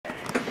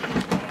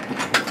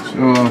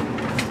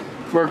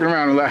Working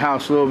around the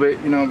house a little bit,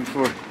 you know,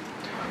 before I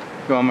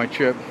go on my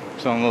trip.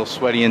 So I'm a little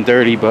sweaty and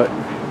dirty, but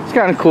it's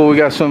kind of cool. We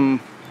got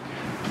some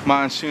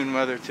monsoon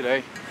weather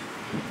today,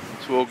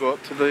 so we'll go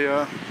up to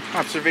the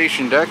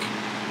observation deck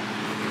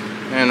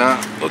and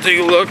we'll take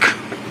a look.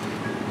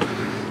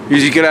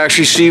 As you can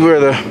actually see where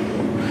the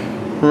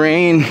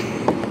rain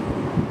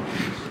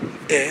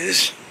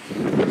is.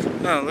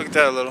 Oh, look at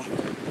that little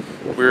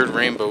weird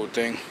rainbow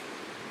thing.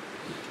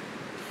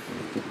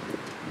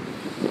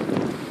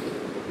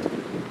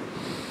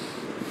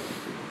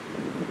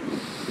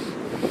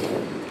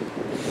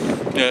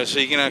 Yeah, so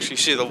you can actually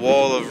see the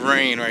wall of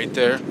rain right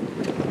there.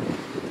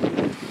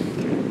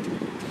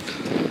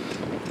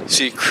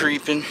 See it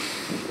creeping.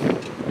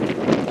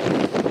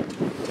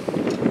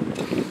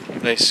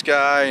 Nice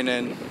sky, and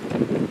then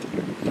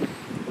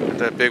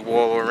that big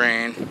wall of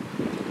rain.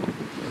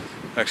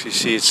 Actually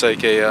see it's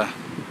like a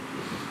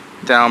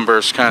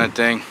downburst kind of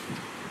thing,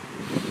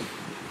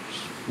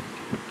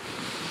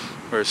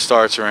 where it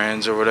starts or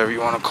ends or whatever you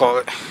want to call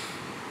it.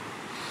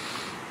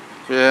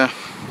 Yeah.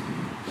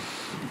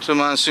 So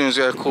monsoon's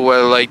got cool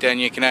weather like that, and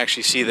you can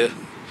actually see the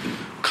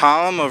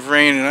column of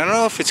rain, and I don't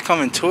know if it's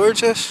coming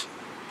towards us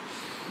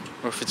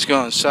or if it's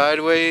going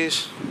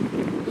sideways,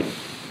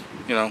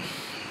 you know,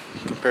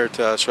 compared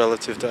to us,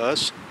 relative to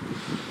us.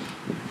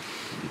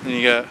 And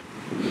you got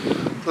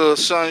a little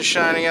sun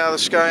shining out of the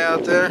sky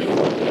out there.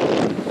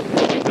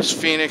 There's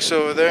Phoenix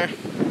over there.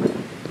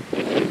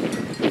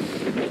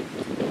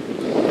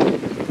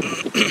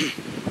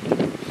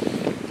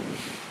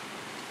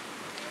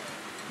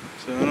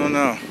 So I don't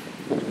know.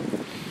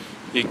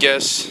 You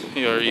guess,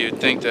 or you'd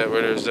think that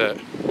where there's that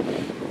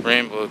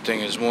rainbow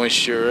thing is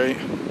moisture, right?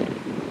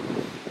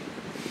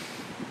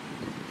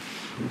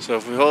 So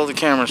if we hold the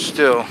camera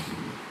still,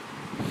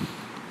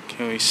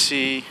 can we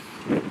see?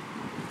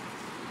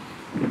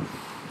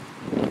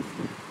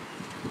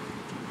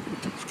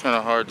 It's kind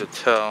of hard to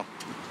tell.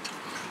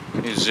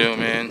 You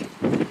zoom in.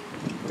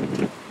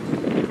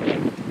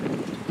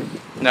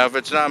 Now if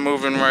it's not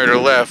moving right or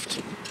left,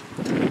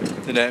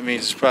 then that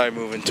means it's probably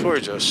moving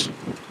towards us.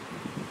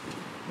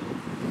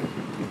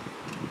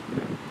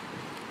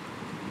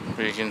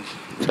 You can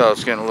tell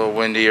it's getting a little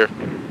windier.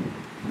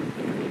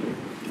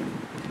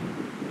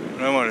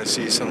 I want to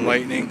see some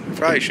lightning.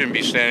 Probably shouldn't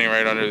be standing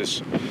right under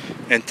this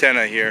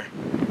antenna here.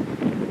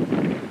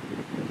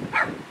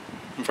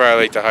 I'm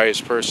probably like the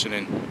highest person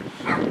in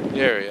the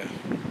area.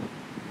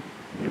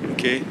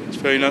 Okay, it's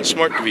probably not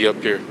smart to be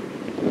up here.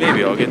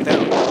 Maybe I'll get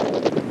down.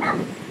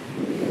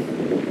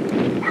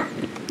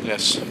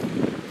 Yes.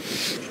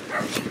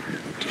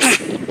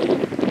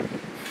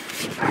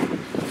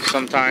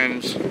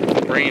 Sometimes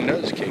rain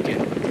does kick in.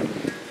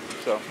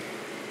 So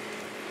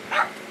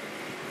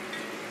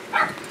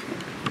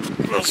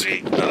we'll see.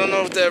 I don't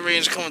know if that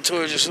rain's coming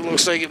towards us. It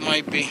looks like it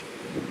might be.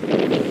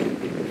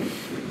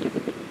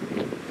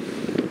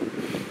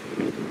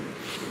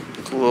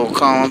 Cool little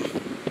column.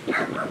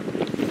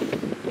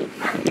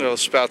 Little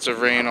spouts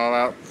of rain all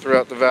out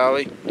throughout the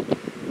valley.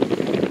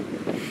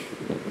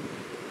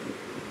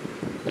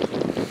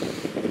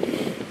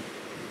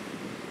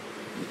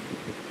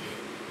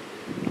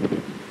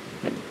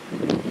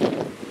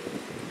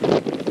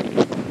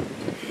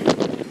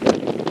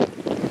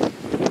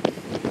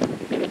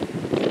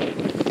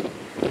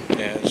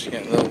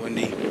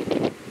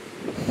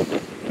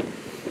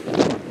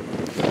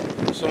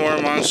 Some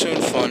more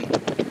monsoon fun.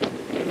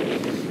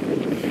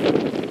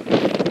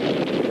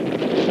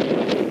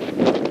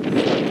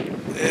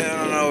 Yeah, I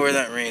don't know where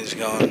that rain's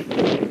going.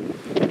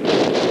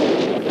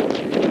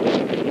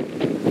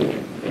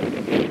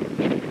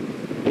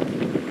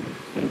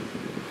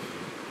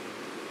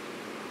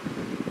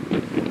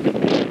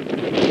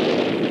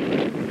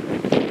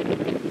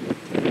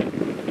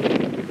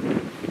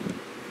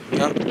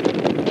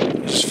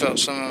 Yep. Just felt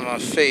some on my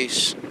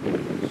face.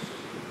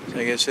 So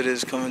I guess it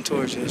is coming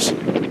towards us.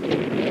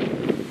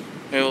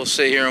 Maybe we'll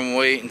sit here and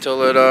wait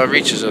until it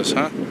reaches us,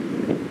 huh?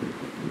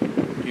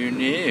 You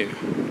knew.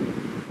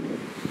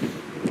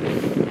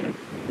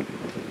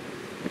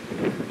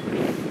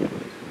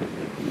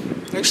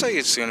 Looks like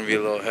it's gonna be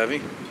a little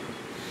heavy.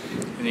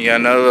 And you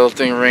got another little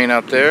thing of rain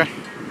out there.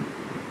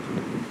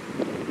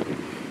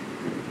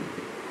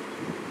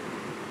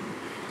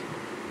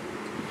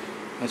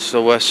 That's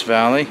the West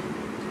Valley.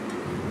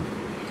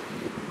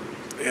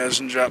 It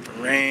hasn't dropped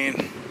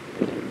rain.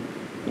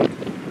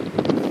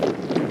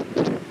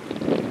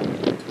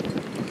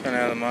 Kind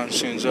of how the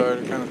monsoons are.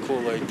 They're kind of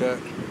cool like that.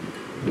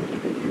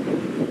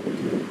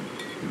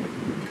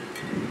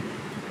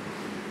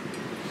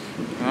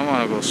 I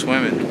want to go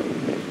swimming.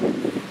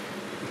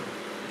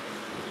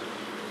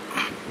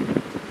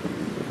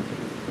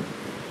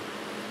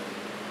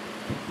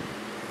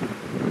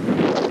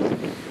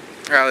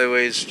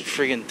 Alleyway's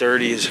freaking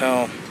dirty as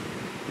hell.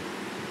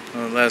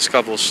 The last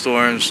couple of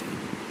storms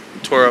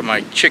tore up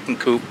my chicken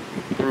coop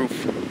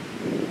roof.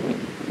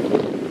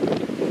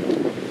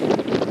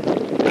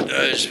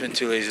 I've just been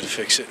too lazy to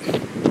fix it.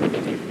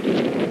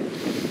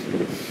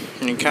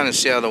 And you can kind of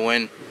see how the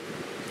wind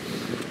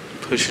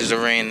pushes the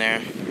rain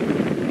there.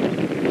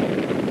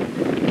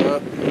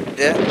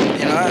 Yeah,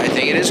 you know, I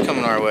think it is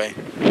coming our way.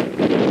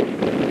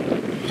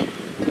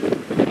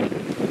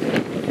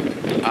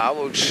 I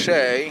would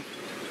say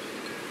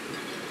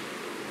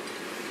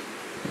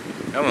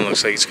that one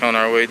looks like it's coming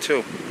our way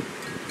too.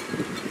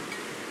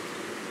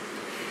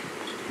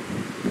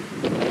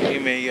 We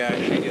may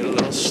actually get a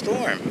little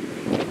storm,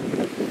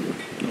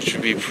 which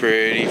would be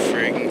pretty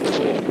freaking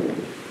cool.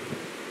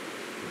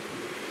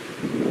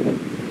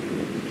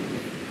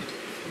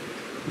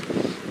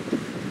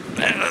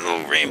 And a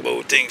little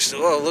rainbow thing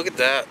still. Oh, look at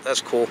that. That's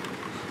cool.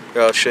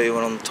 Here, I'll show you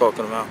what I'm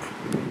talking about.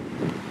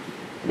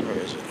 Where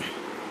is it?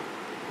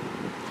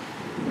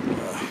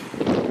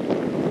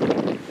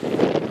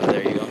 Oh,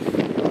 there you go.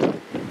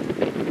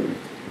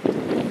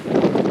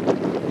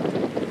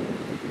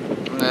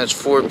 And that's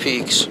 4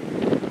 peaks.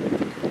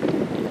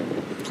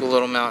 Cool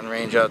little mountain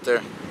range out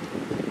there.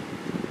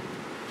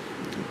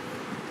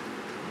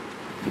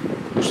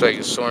 Looks like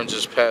the storm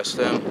just passed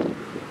them.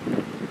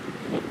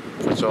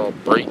 It's all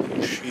bright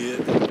and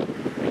shit.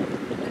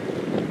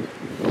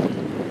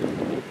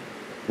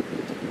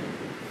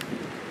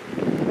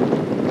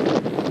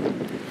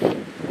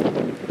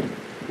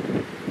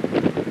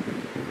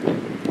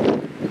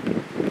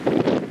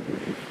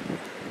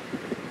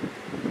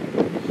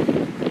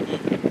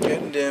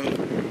 Getting dim.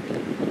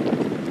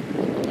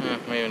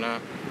 Maybe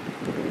not.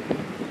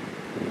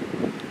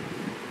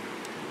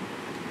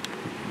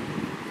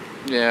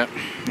 Yeah,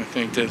 I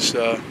think that's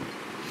oh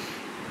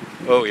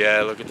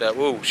yeah, look at that.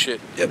 Whoa,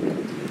 shit. Yep.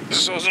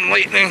 Saw some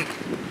lightning.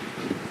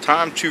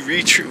 Time to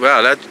retreat.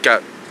 Wow, that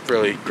got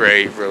really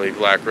gray, really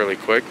black, really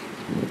quick.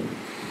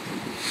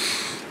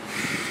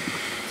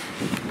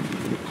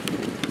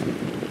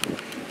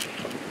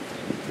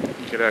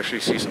 You could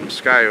actually see some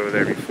sky over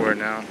there before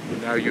now.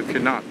 Now you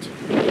cannot.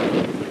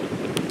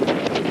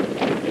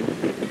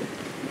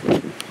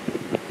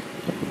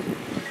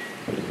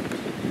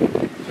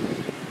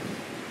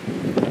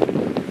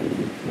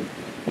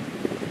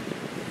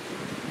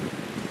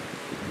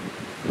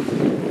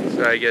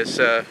 So I guess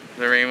the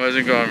rain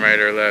wasn't going right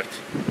or left.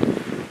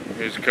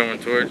 It was coming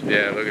towards.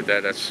 Yeah, look at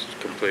that. That's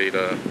complete.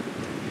 It's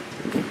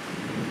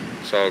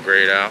all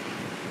grayed out.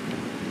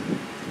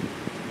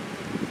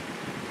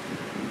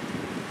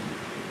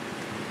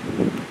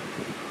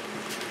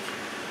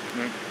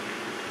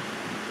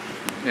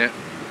 Yeah,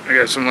 I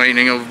got some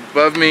lightning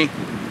above me.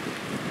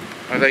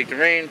 I like the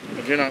rain.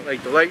 I do not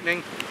like the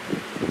lightning.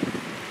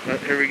 But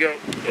here we go.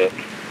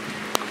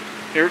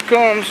 Here it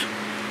comes.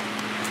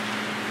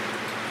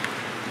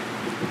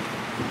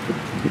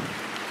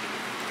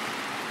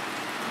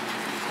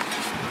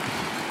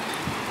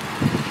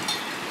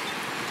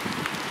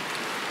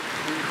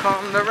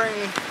 Come the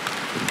rain.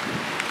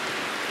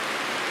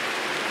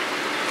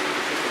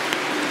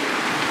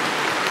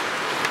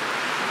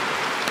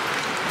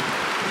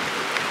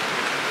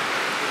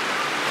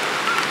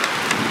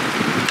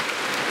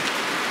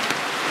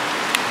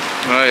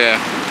 Oh yeah.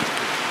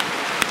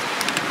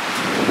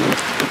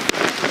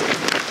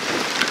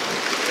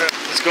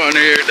 Let's go in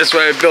here. That's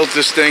why I built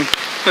this thing.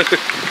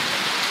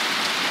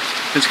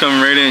 It's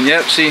coming right in.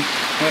 Yep, see?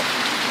 Yep.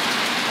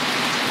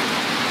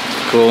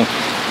 Cool.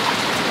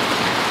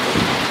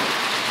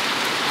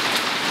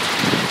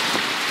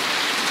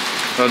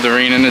 Love the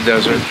rain in the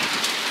desert.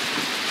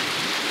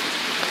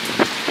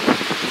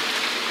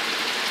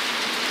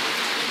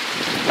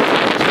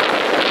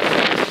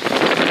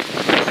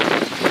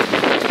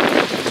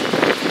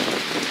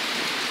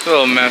 It's a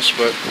little mess,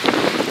 but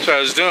that's what I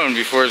was doing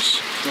before I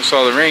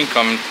saw the rain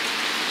coming.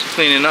 Just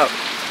cleaning up.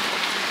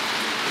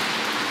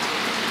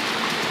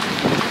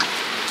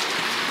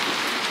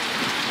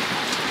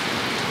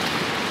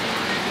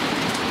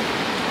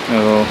 A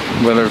little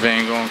weather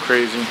vane going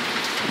crazy.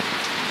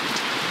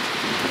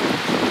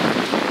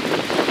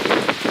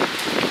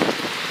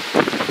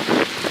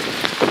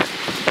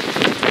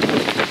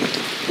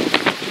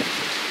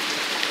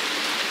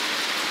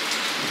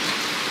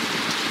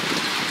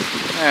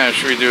 Yeah,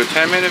 should we do a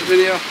 10-minute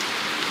video?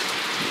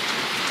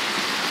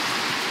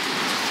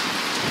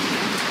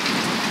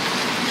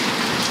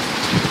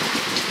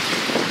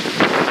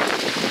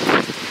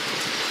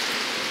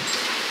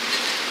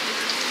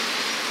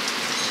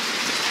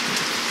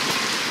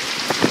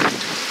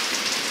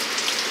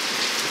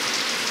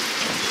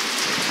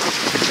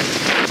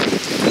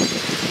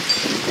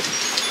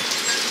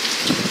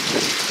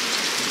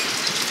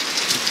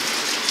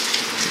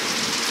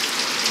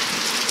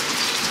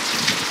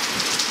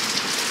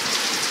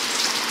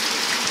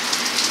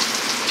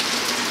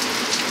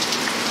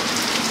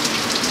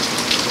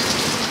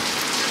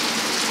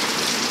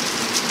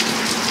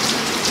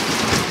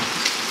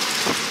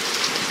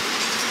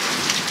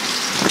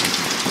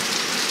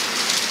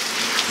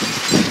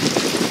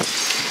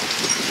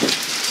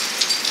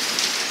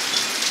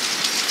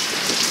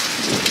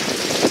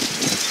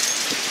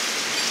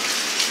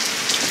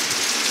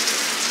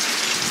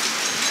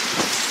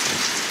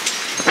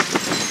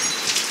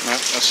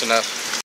 That's enough.